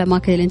وأنت تروح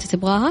الأماكن اللي أنت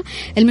تبغاها.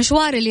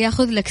 المشوار اللي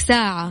ياخذ لك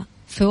ساعة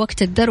في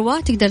وقت الذروة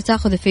تقدر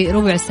تاخذه في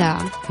ربع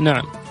ساعة.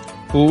 نعم.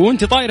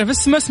 وأنت طائرة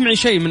بس ما اسمعي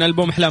شيء من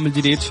ألبوم أحلام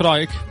الجديد، إيش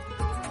رأيك؟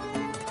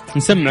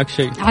 نسمعك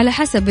شيء على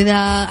حسب،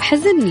 إذا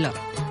حزن لا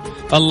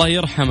الله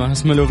يرحمه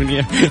اسم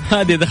الأغنية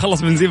هذه إذا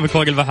خلص بنزيمك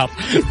فوق البحر.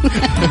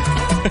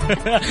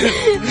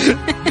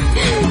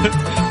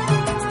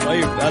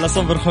 طيب على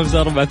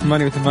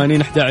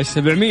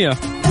 0548811700.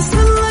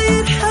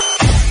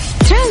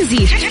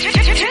 ترانزيت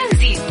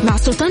مع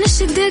سلطان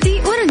الشدادي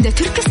ورندة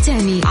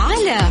تركستاني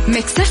على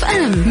ميكس اف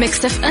ام.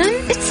 ميكس اف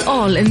ام it's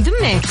all in the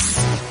mix.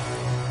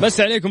 بس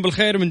عليكم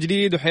بالخير من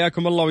جديد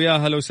وحياكم الله ويا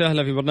هلا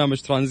وسهلا في برنامج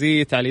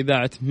ترانزيت على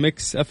إذاعة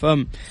ميكس اف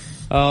ام.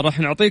 راح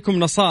نعطيكم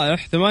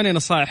نصائح 8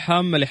 نصائح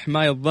هامة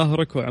لحماية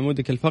ظهرك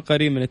وعمودك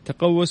الفقري من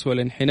التقوس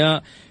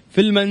والانحناء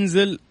في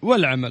المنزل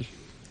والعمل.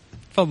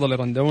 تفضل يا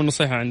رندا،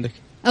 والنصيحة عندك.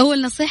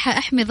 أول نصيحة: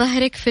 احمي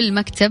ظهرك في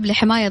المكتب.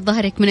 لحماية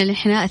ظهرك من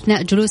الانحناء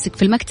أثناء جلوسك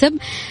في المكتب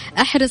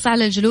احرص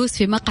على الجلوس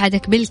في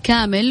مقعدك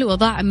بالكامل،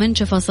 وضع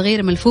منشفة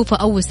صغيرة ملفوفة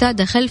أو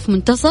وسادة خلف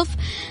منتصف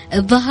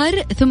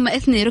الظهر، ثم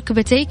اثني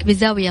ركبتيك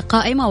بزاوية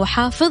قائمة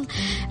وحافظ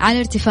على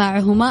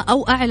ارتفاعهما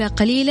أو أعلى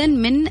قليلا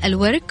من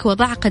الورك،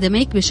 وضع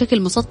قدميك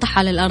بشكل مسطح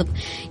على الأرض.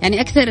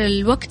 يعني أكثر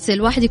الوقت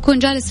الواحد يكون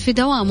جالس في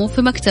دوامه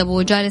في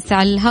مكتبه جالس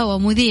على الهواء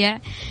مذيع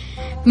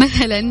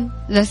مثلا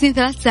جالسين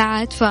 3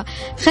 ساعات،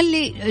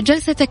 فخلي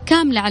جلستك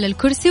كاملة على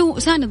الكرسي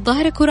وساند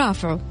ظهرك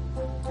ورافعه.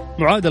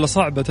 معادلة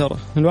صعبة ترى،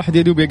 الواحد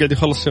يدوب يقعد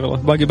يخلص شغله،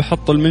 باقي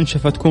بحط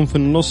المنشفة تكون في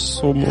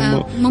النص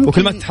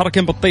وكل ما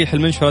تتحركين بتطيح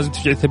المنشفة لازم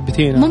ترجعي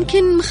تثبتينها.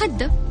 ممكن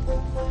مخدة،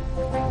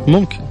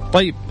 ممكن.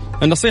 طيب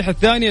النصيحة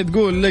الثانية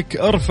تقول لك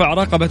ارفع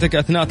رقبتك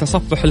أثناء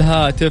تصفح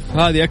الهاتف.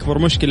 هذه أكبر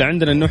مشكلة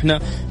عندنا، إنه إحنا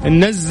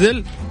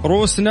ننزل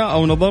رؤوسنا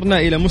أو نظرنا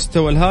إلى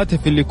مستوى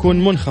الهاتف اللي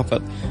يكون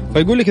منخفض.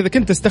 فيقول لك إذا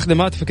كنت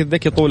تستخدم هاتفك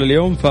الذكي طول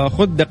اليوم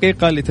فخذ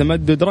دقيقة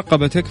لتمدد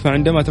رقبتك،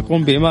 فعندما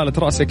تقوم بإمالة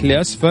رأسك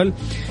لأسفل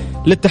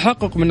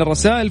للتحقق من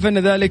الرسائل فإن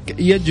ذلك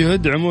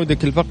يجهد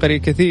عمودك الفقري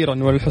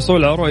كثيرا.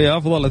 وللحصول على رؤية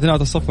أفضل أثناء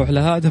تصفح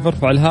الهاتف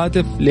ارفع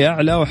الهاتف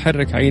لأعلى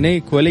وحرك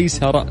عينيك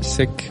وليس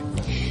رأسك.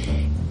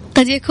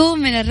 قد يكون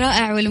من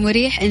الرائع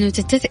والمريح أنه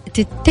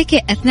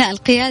تتكئ أثناء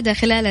القيادة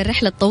خلال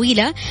الرحلة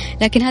الطويلة،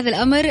 لكن هذا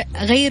الأمر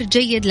غير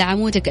جيد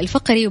لعمودك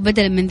الفقري.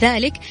 وبدلا من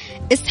ذلك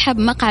اسحب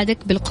مقعدك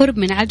بالقرب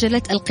من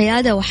عجلة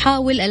القيادة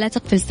وحاول ألا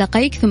تقفل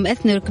ساقيك، ثم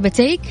أثني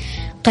ركبتيك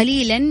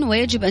قليلا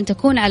ويجب أن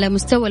تكون على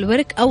مستوى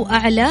الورك أو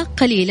أعلى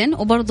قليلا،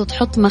 وبرضو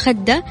تحط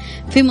مخدة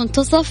في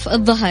منتصف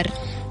الظهر.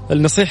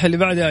 النصيحة اللي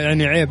بعدها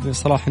يعني عيب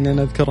صراحة أني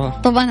أنا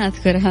أذكرها. طبعا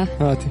أذكرها.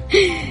 هاتي.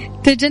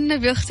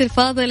 تجنب يا أختي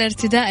الفاضلة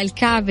ارتداء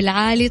الكعب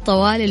العالي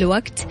طوال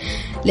الوقت،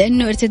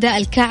 لأنه ارتداء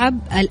الكعب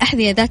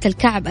الأحذية ذات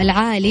الكعب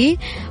العالي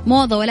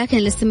موضة، ولكن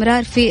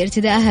الاستمرار في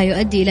ارتدائها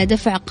يؤدي إلى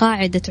دفع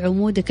قاعدة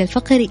عمودك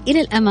الفقري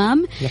إلى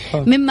الأمام،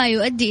 مما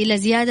يؤدي إلى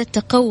زيادة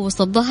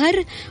تقوس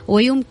الظهر،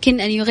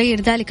 ويمكن أن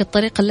يغير ذلك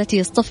الطريقة التي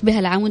يصطف بها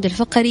العمود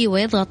الفقري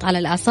ويضغط على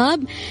الأعصاب،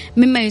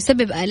 مما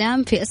يسبب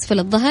آلام في أسفل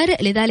الظهر.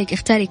 لذلك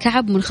اختاري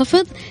كعب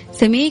منخفض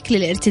سميك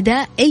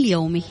للارتداء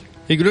اليومي.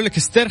 يقولوا لك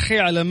استرخي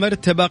على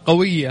مرتبة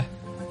قوية،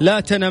 لا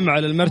تنم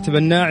على المرتبة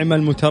الناعمة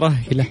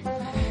المترهلة.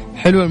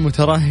 حلوة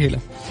المترهلة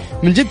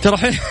من جد،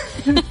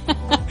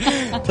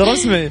 ترى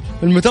اسمعي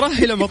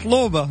المترهلة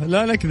مطلوبة،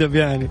 لا نكذب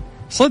يعني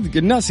صدق.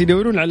 الناس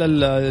يدورون على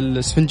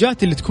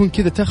السفنجات اللي تكون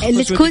كذا تخفف،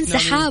 اللي تكون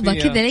سحابة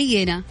كذا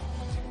لينة،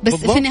 بس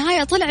بالضبط. في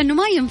النهاية طلع انه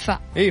ما ينفع.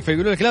 ايه،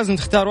 فيقولوا لك لازم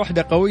تختار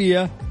واحدة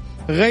قوية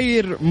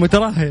غير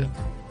مترهلة.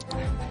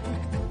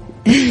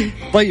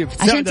 طيب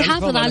عشان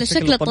تحافظ على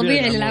الشكل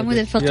الطبيعي للعمود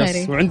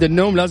الفقري. وعند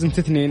النوم لازم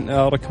تثني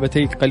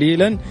ركبتيك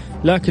قليلا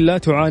لكن لا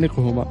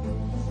تعانقهما.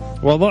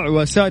 وضع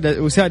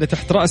وسادة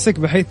تحت رأسك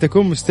بحيث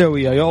تكون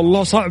مستوية. يا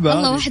الله صعبة،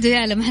 الله وحده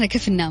يعلم احنا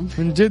كيف ننام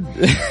من جد.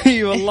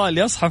 اي والله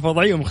اللي يصحى في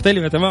وضعية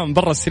مختلفة تماما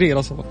برا السرير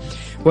أصلا.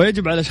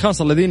 ويجب على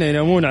الأشخاص الذين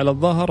ينامون على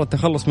الظهر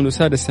التخلص من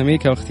الوسادة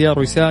السميكة واختيار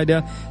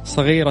وسادة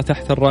صغيرة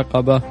تحت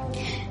الرقبة.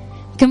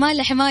 كمان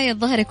لحماية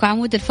ظهرك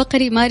وعمود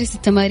الفقري مارس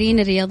التمارين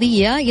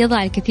الرياضية.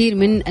 يضع الكثير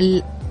من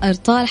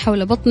الأرطال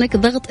حول بطنك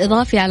ضغط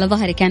إضافي على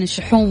ظهرك، يعني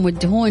الشحوم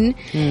والدهون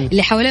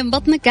اللي حوالين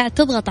بطنك قاعد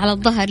تضغط على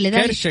الظهر،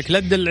 كرشك لا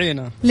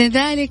تدلعينا.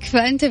 لذلك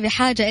فأنت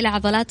بحاجة إلى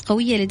عضلات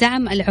قوية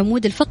لدعم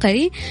العمود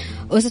الفقري،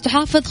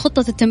 وستحافظ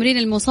خطة التمرين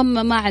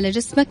المصممة على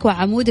جسمك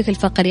وعمودك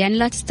الفقري، يعني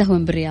لا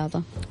تستهون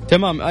بالرياضة.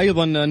 تمام.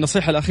 أيضا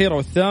النصيحة الأخيرة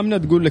والثامنة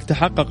تقول لك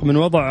تحقق من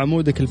وضع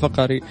عمودك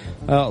الفقري.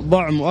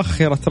 ضع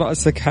مؤخرة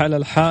رأسك على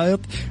الحائط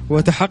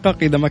وتحقق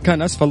إذا ما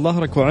كان أسفل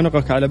ظهرك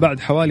وعنقك على بعد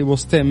حوالي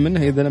وسطين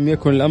منه. إذا لم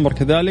يكن الأمر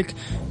كذلك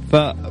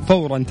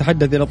ففورا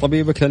تحدث إلى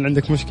طبيبك لأن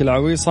عندك مشكلة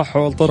عويصة.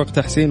 حول طرق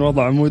تحسين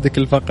وضع عمودك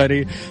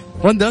الفقري.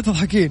 رندا لا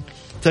تضحكين،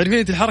 تعرفين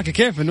انت الحركه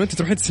كيف انه انت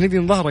تروحين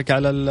تسندين ظهرك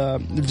على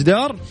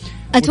الجدار.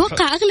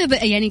 اتوقع اغلب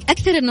يعني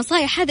اكثر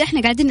النصائح هذه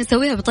احنا قاعدين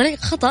نسويها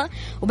بطريقه خطا،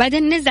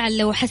 وبعدين نزعل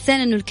لو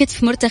حسينا انه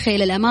الكتف مرتخي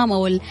الى الامام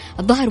او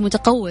الظهر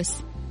متقوس.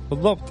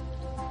 بالضبط.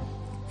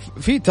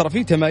 ترى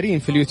في تمارين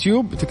في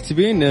اليوتيوب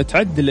تكتبين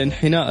تعدل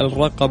انحناء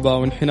الرقبه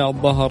وانحناء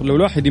الظهر، لو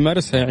الواحد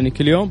يمارسها يعني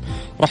كل يوم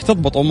راح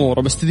تضبط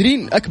اموره. بس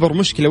تدرين اكبر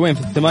مشكله وين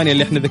في الثمانيه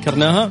اللي احنا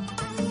ذكرناها؟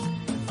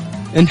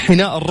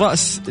 انحناء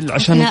الرأس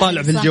عشان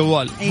نطالع في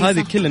الجوال.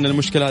 هذه كلنا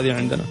المشكلة هذه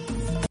عندنا.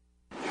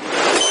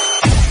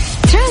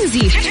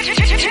 ترانزيت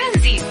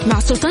مع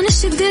سلطان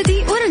الشدادي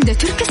ورندا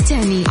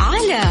تركستاني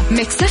على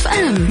ميكس اف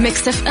ام.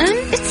 ميكس اف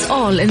ام it's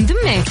all in the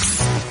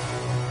mix.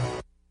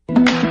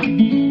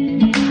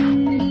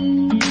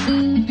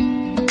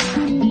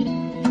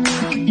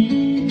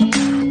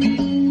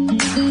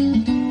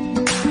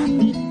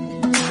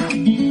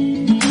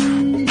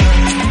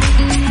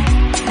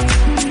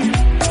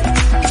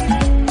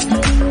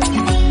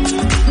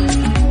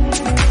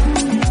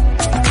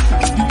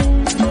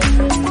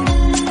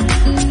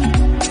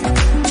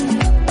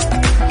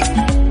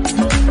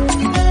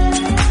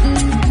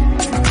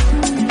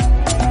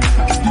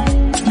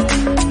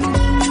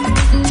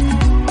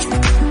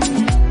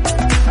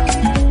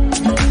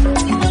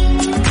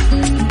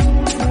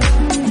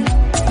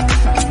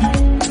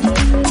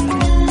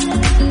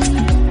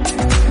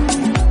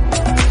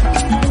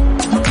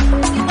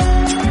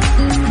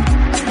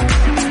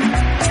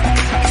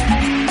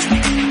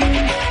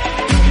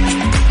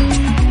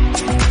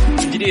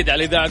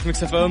 على إذاعة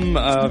ميكس اف ام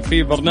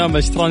في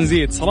برنامج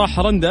ترانزيت.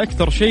 صراحة رندا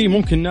أكثر شيء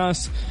ممكن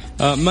الناس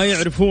ما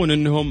يعرفون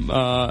أنهم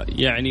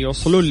يعني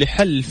يوصلون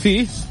لحل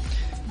فيه،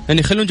 يعني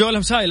يخلون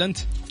جوالهم سايلنت.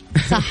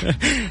 صح.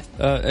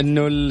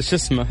 أنه شو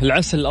اسمه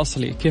العسل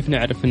الأصلي. كيف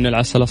نعرف أن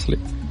العسل أصلي؟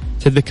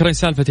 تتذكرين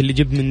سالفة اللي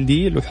جيب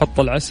منديل وحط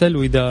العسل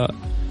وإذا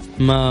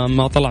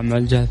ما طلع مع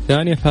الجهة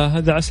الثانية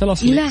فهذا عسل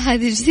أصلي؟ لا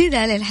هذه جديدة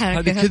على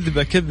الحركة.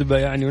 هذه كذبة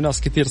يعني،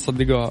 وناس كثير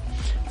صدقوها.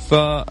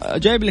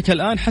 فجايب لك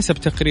الآن حسب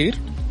تقرير،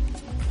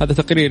 هذا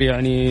تقرير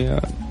يعني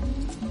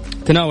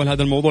تناول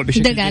هذا الموضوع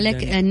بشكل دق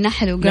عليك يعني.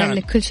 النحل وقال نعم.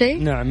 لك كل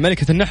شيء. نعم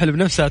ملكة النحل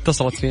بنفسها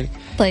اتصلت فيني.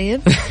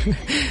 طيب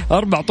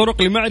 4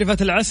 طرق لمعرفة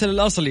العسل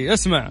الأصلي.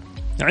 اسمع،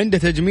 عند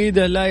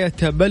تجميده لا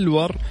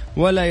يتبلور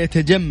ولا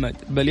يتجمد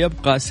بل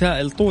يبقى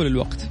سائل طول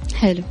الوقت.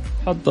 حلو.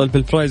 حط في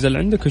الفرايز اللي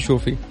عندك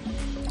وشوفي.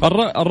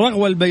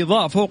 الرغوة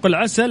البيضاء فوق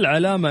العسل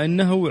علامة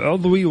أنه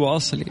عضوي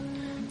وأصلي،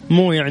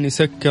 مو يعني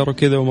سكر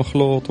وكذا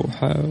ومخلوط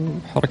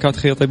وحركات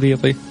خيطي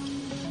بيطي.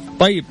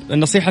 طيب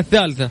النصيحة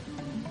الثالثة،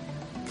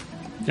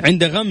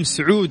 عند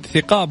غمس عود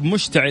ثقاب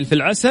مشتعل في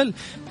العسل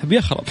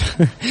بيخرب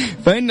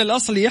فإن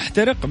الأصلي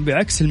يحترق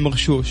بعكس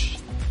المغشوش.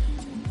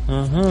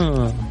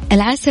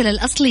 العسل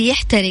الأصلي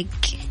يحترق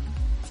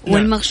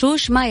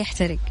والمغشوش ما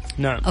يحترق.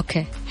 نعم.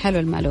 أوكي حلو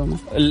المعلومة.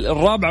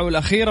 الرابعة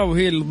والأخيرة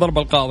وهي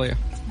الضربة القاضية،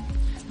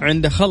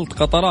 عند خلط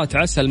قطرات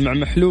عسل مع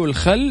محلول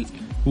خل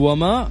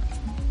وماء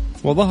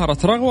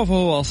وظهرت رغوة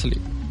فهو أصلي.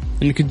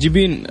 إنك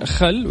تجيبين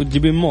خل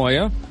وتجيبين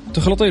موية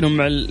تخلطينهم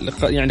مع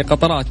يعني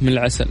قطرات من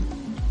العسل،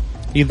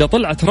 إذا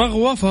طلعت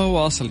رغوة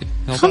فهو أصلي.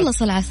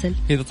 خلص العسل.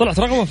 إذا طلعت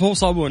رغوة فهو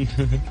صابون.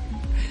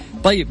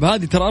 طيب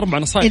هذه ترى 4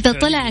 نصائح. إذا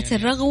طلعت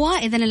يعني الرغوة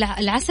إذن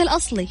العسل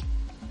أصلي.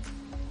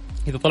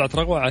 إذا طلعت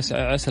رغوة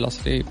عسل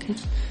أصلي.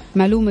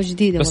 معلومة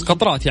جديدة بس والله.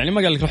 قطرات يعني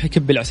ما قال لك روح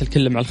يكب العسل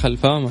كله مع الخل،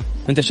 فاهمة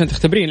أنت عشان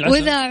تختبرين العسل.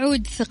 وإذا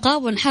عود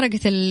ثقاب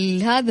وانحرقت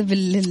هذا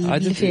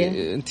اللي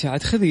فيه، أنت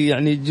عاد خذي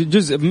يعني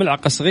جزء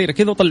بملعقة صغيرة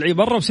كذا وطلعيه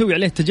برا وسوي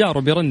عليه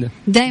تجارب يا رنده.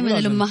 دائما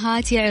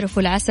الأمهات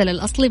يعرفوا العسل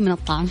الأصلي من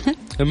الطعم.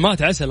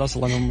 أمهات عسل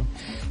أصلا هم.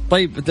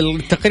 طيب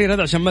التقرير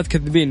هذا عشان ما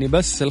تكذبيني،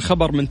 بس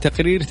الخبر من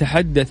تقرير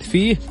تحدث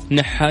فيه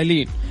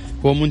نحالين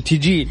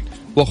ومنتجين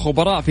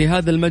وخبراء في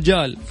هذا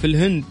المجال في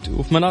الهند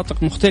وفي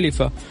مناطق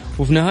مختلفة،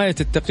 وفي نهاية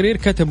التقرير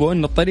كتبوا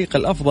أن الطريق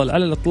الأفضل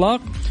على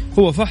الإطلاق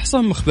هو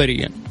فحصه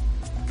مخبريا،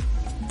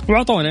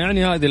 وعطونا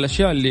يعني هذه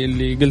الأشياء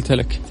اللي قلت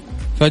لك.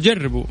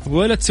 فجربوا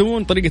ولا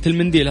تسوون طريقة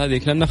المنديل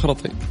هذيك لأنها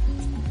خرطي،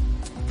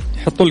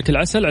 يحطوا لك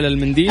العسل على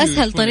المنديل.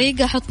 أسهل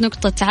طريقة حط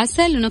نقطة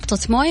عسل ونقطة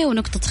موية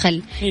ونقطة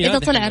خل، إذا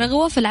طلع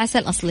رغوة في العسل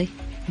أصلي.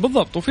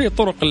 بالضبط. وفي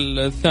الطرق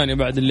الثانية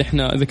بعد اللي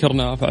احنا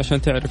ذكرناها،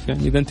 فعشان تعرف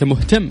يعني إذا أنت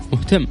مهتم.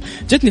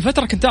 جتني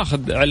فترة كنت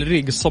أخذ على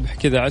الريق الصبح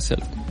كذا عسل،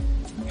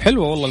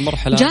 حلوة والله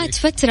المرحلة. جات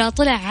فترة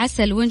طلع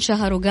عسل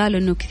وانشهر وقالوا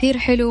إنه كثير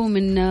حلو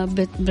من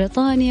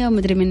بريطانيا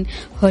ومدري من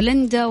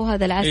هولندا،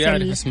 وهذا العسل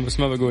يعرف اسمه بس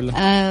ما بقول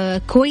له.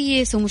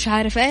 كويس ومش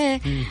عارف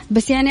إيه.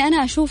 بس يعني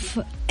أنا أشوف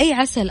أي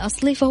عسل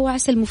أصلي فهو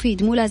عسل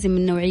مفيد، مو لازم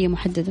من نوعية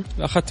محددة.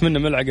 أخذت منه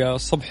ملعقة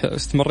الصبح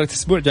استمريت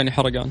أسبوع جاني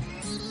حرقان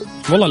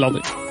والله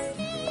العظيم.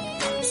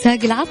 ساق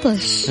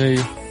العطش.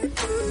 ايوه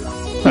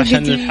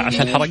عشان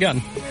الحرقان.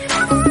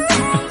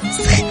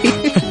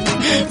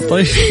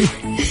 طيب